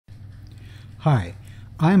Hi,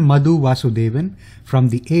 I'm Madhu Vasudevan from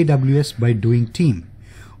the AWS By Doing team.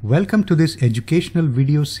 Welcome to this educational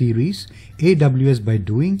video series, AWS By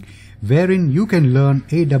Doing, wherein you can learn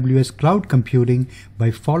AWS Cloud Computing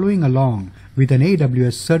by following along with an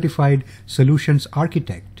AWS Certified Solutions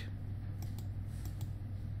Architect.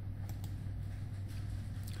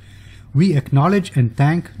 We acknowledge and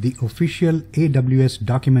thank the official AWS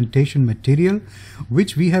documentation material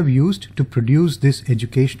which we have used to produce this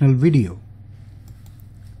educational video.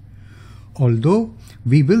 Although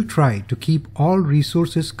we will try to keep all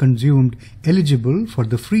resources consumed eligible for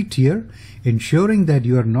the free tier, ensuring that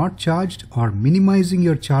you are not charged or minimizing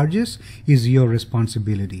your charges is your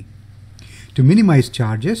responsibility. To minimize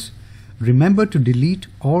charges, remember to delete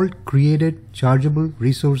all created chargeable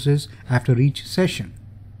resources after each session.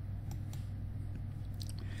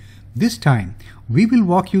 This time, we will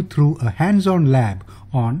walk you through a hands-on lab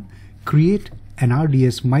on create an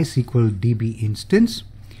RDS MySQL DB instance,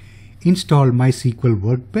 install MySQL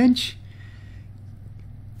Workbench,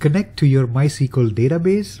 connect to your MySQL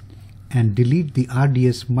database, and delete the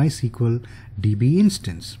RDS MySQL DB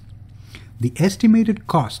instance. The estimated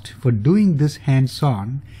cost for doing this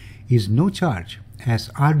hands-on is no charge, as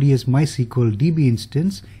RDS MySQL DB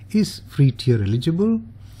instance is free tier eligible,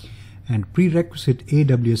 and prerequisite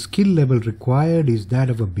AWS skill level required is that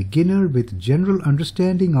of a beginner with general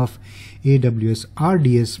understanding of AWS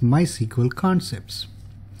RDS MySQL concepts.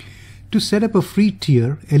 To set up a free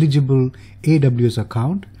tier eligible AWS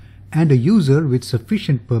account and a user with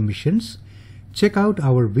sufficient permissions, check out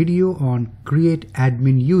our video on Create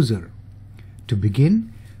Admin User. To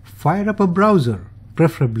begin, fire up a browser,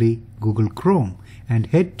 preferably Google Chrome, and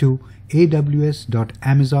head to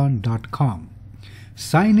aws.amazon.com.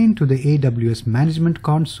 Sign in to the AWS Management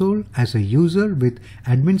Console as a user with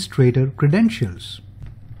administrator credentials.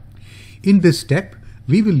 In this step,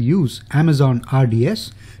 we will use Amazon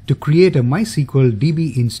RDS to create a MySQL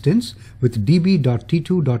DB instance with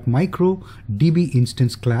db.t2.micro DB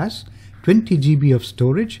instance class, 20 GB of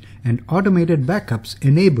storage, and automated backups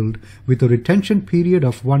enabled with a retention period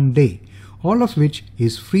of 1 day, all of which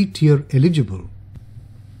is free tier eligible.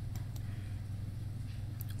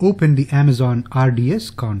 Open the Amazon RDS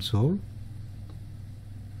console.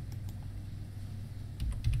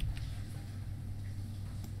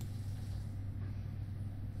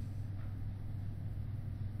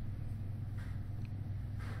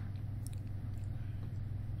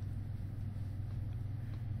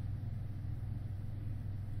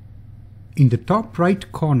 In the top right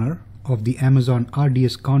corner of the Amazon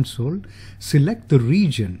RDS console, select the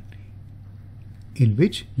region in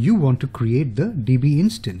which you want to create the DB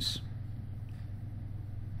instance.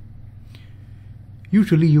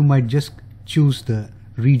 Usually you might just choose the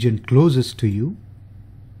region closest to you.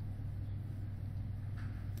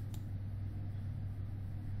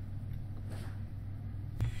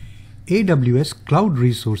 AWS cloud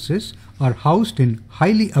resources are housed in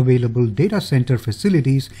highly available data center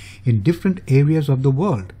facilities in different areas of the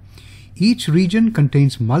world. Each region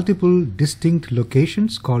contains multiple distinct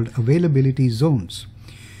locations called availability zones.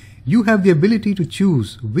 You have the ability to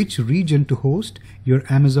choose which region to host your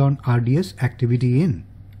Amazon RDS activity in.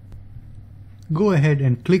 Go ahead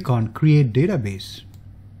and click on Create Database.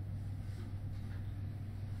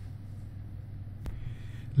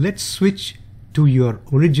 Let's switch to your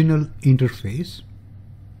original interface.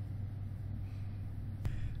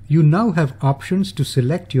 You now have options to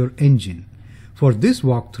select your engine. For this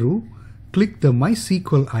walkthrough, click the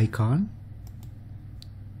MySQL icon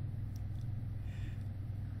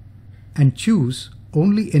and choose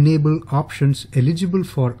Only Enable Options Eligible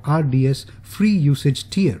for RDS Free Usage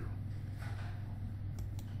Tier.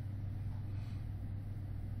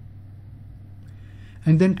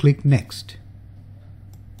 And then click Next.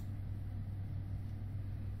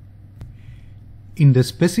 In the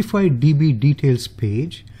Specified DB Details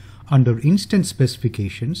page, under Instance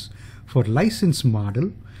Specifications, for License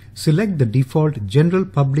Model, select the default General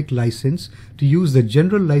Public License to use the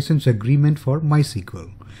General License Agreement for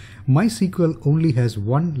MySQL. MySQL only has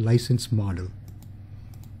one license model.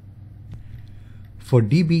 For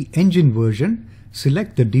DB Engine version,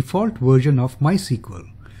 select the default version of MySQL.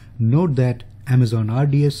 Note that Amazon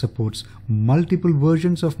RDS supports multiple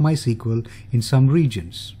versions of MySQL in some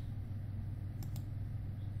regions.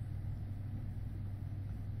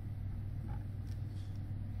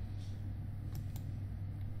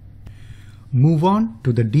 Move on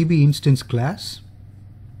to the DB instance class.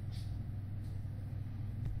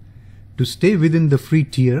 To stay within the free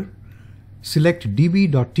tier, select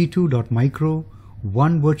db.t2.micro,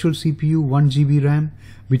 1 virtual CPU, 1 GB RAM,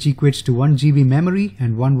 which equates to 1 GB memory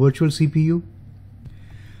and 1 virtual CPU.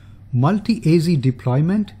 Multi-AZ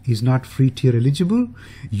deployment is not free tier eligible.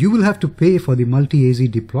 You will have to pay for the multi-AZ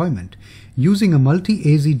deployment. Using a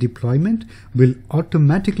multi-AZ deployment will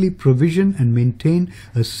automatically provision and maintain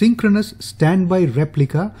a synchronous standby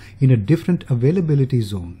replica in a different availability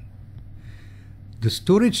zone. The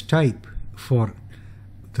storage type for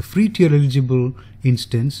the free tier eligible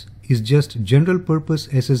instance is just general purpose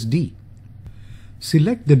SSD.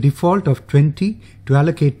 Select the default of 20 to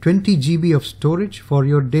allocate 20 GB of storage for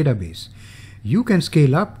your database. You can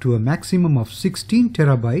scale up to a maximum of 16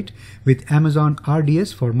 TB with Amazon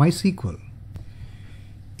RDS for MySQL.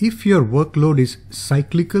 If your workload is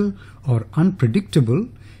cyclical or unpredictable,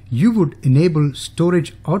 you would enable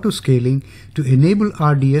storage autoscaling to enable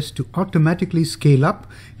RDS to automatically scale up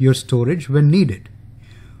your storage when needed.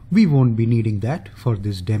 We won't be needing that for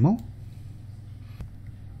this demo.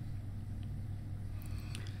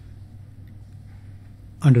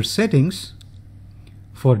 Under Settings,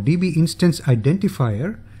 for DB Instance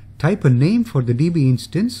Identifier, type a name for the DB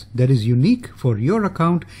instance that is unique for your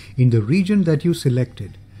account in the region that you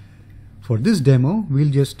selected. For this demo,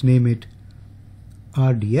 we'll just name it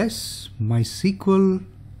RDS MySQL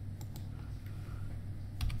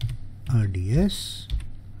RDS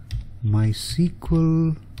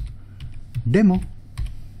MySQL Demo.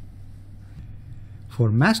 For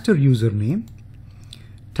master username,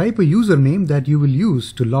 type a username that you will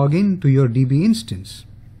use to log in to your DB instance.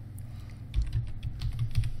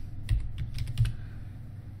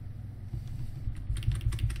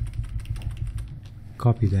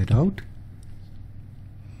 Copy that out.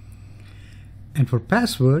 And for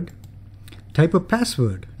password, type a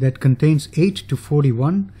password that contains 8 to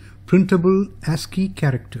 41 printable ASCII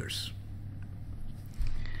characters.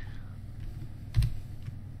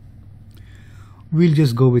 We'll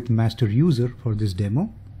just go with master user for this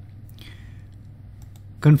demo.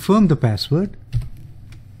 Confirm the password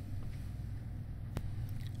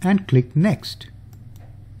and click Next.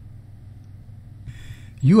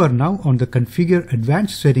 You are now on the Configure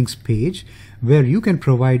Advanced Settings page where you can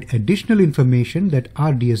provide additional information that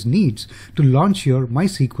RDS needs to launch your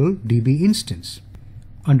MySQL DB instance.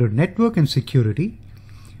 Under Network and Security,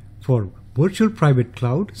 for Virtual Private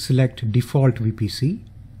Cloud, select Default VPC.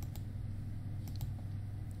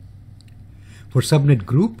 For Subnet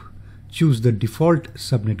Group, choose the default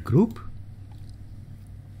subnet group.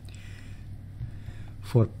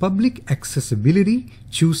 For public accessibility,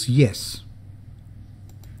 choose Yes.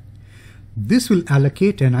 This will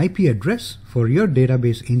allocate an IP address for your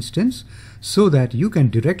database instance so that you can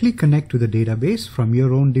directly connect to the database from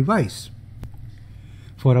your own device.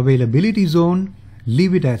 For availability zone,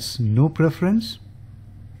 leave it as no preference.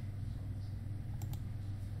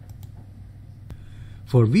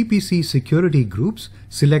 For VPC security groups,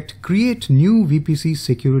 select Create New VPC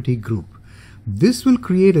Security Group. This will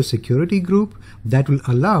create a security group that will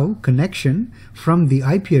allow connection from the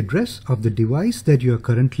IP address of the device that you are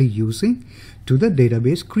currently using to the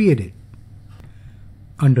database created.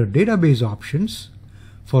 Under Database Options,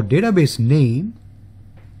 for database name,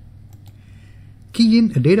 key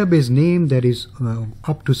in a database name that is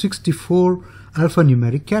up to 64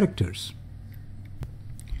 alphanumeric characters,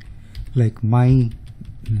 like my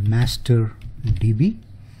master DB.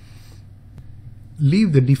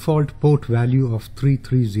 Leave the default port value of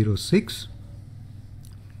 3306.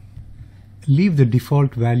 Leave the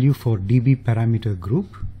default value for DB parameter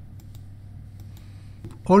group.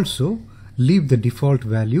 Also, leave the default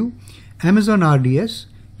value. Amazon RDS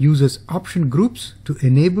uses option groups to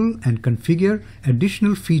enable and configure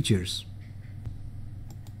additional features.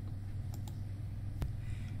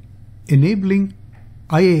 Enabling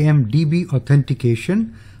IAM-DB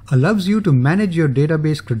authentication allows you to manage your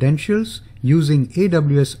database credentials using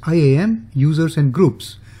AWS IAM users and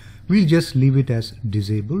groups. We'll just leave it as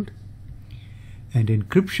disabled. And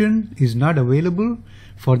encryption is not available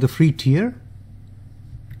for the free tier.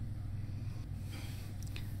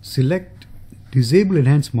 Select Disable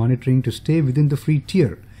Enhanced Monitoring to stay within the free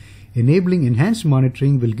tier. Enabling enhanced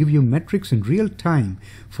monitoring will give you metrics in real time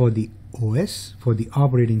for the OS, for the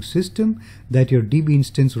operating system that your DB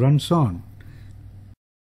instance runs on.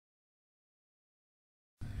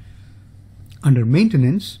 Under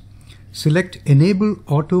Maintenance, select Enable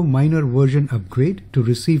Auto Minor Version Upgrade to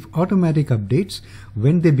receive automatic updates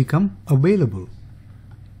when they become available.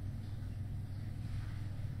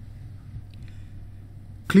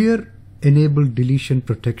 Clear Enable Deletion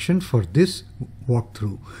Protection for this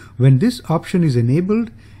walkthrough. When this option is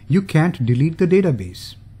enabled, you can't delete the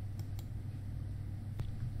database.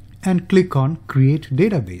 And click on Create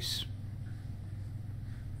Database.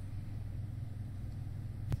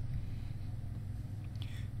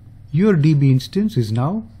 Your DB instance is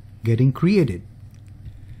now getting created.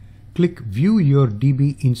 Click View Your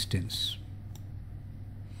DB Instance.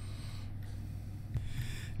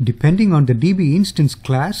 Depending on the DB instance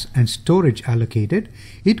class and storage allocated,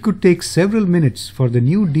 it could take several minutes for the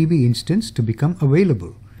new DB instance to become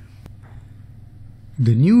available.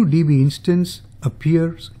 The new DB instance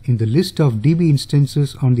appears in the list of DB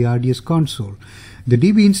instances on the RDS console. The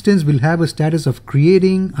DB instance will have a status of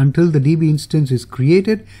creating until the DB instance is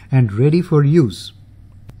created and ready for use.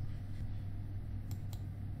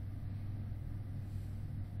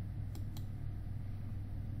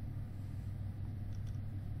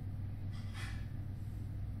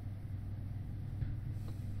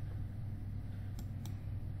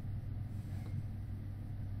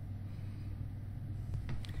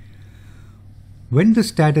 When the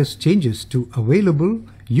status changes to available,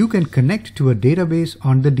 you can connect to a database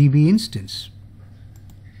on the DB instance.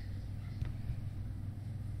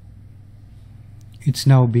 It's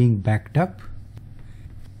now being backed up.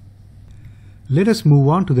 Let us move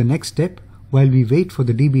on to the next step while we wait for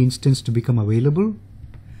the DB instance to become available.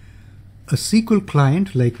 A SQL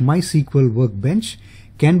client like MySQL Workbench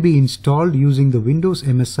can be installed using the Windows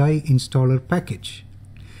MSI installer package.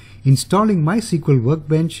 Installing MySQL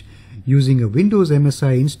Workbench using a Windows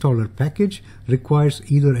MSI installer package requires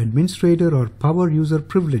either administrator or power user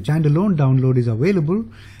privilege. Standalone download is available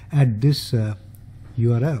at this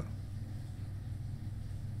URL.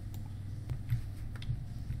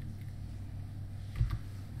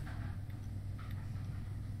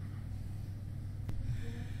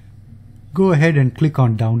 Go ahead and click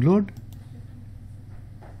on download.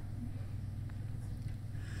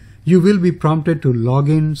 You will be prompted to log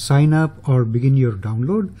in, sign up, or begin your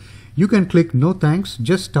download. You can click no thanks,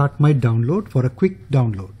 just start my download for a quick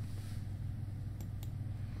download.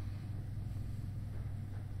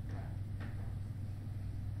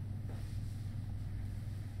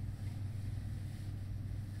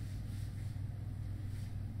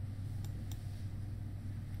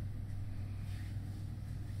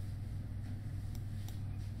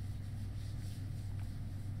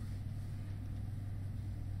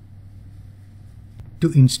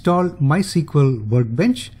 To install MySQL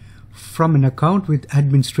Workbench from an account with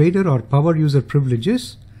administrator or power user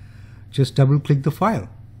privileges, just double-click the file.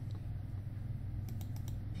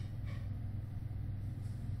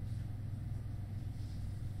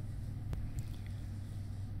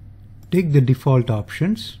 Take the default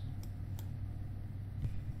options.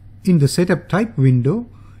 In the Setup Type window,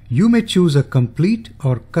 you may choose a complete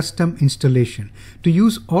or custom installation. To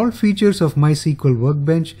use all features of MySQL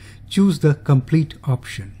Workbench, choose the complete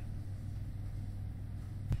option.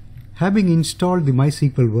 Having installed the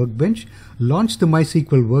MySQL Workbench, launch the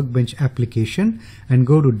MySQL Workbench application and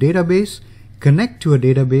go to Database, connect to a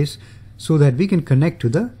database so that we can connect to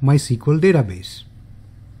the MySQL database.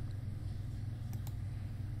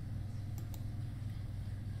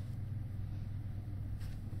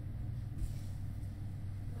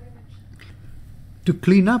 To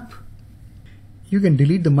clean up, you can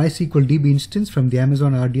delete the MySQL DB instance from the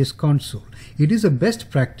Amazon RDS console. It is a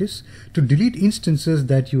best practice to delete instances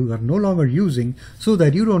that you are no longer using so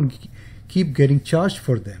that you don't keep getting charged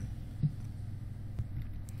for them.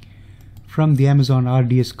 From the Amazon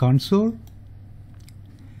RDS console,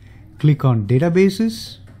 click on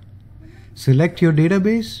Databases, select your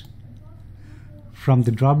database. From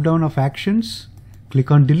the drop-down of Actions,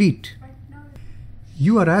 click on Delete.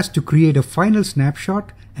 You are asked to create a final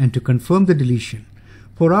snapshot and to confirm the deletion.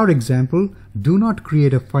 For our example, do not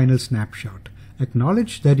create a final snapshot.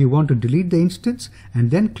 Acknowledge that you want to delete the instance and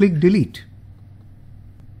then click Delete.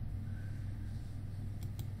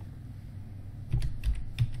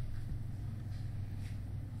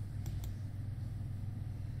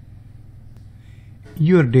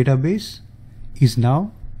 Your database is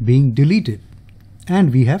now being deleted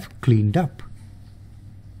and we have cleaned up.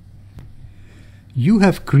 You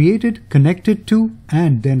have created, connected to,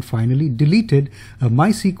 and then finally deleted a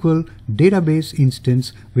MySQL database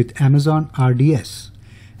instance with Amazon RDS.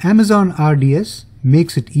 Amazon RDS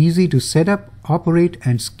makes it easy to set up, operate,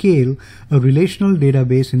 and scale a relational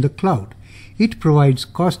database in the cloud. It provides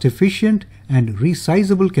cost-efficient and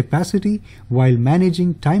resizable capacity while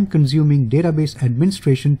managing time-consuming database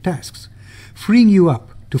administration tasks, freeing you up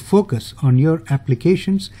to focus on your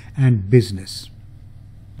applications and business.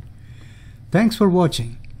 Thanks for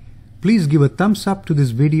watching. Please give a thumbs up to this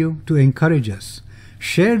video to encourage us.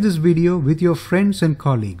 Share this video with your friends and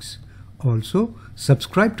colleagues. Also,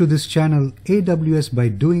 subscribe to this channel AWS By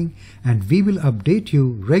Doing and we will update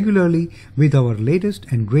you regularly with our latest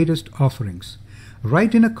and greatest offerings.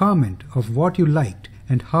 Write in a comment of what you liked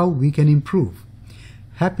and how we can improve.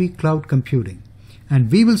 Happy cloud computing. and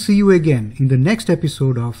we will see you again in the next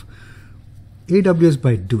episode of AWS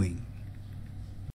by Doing.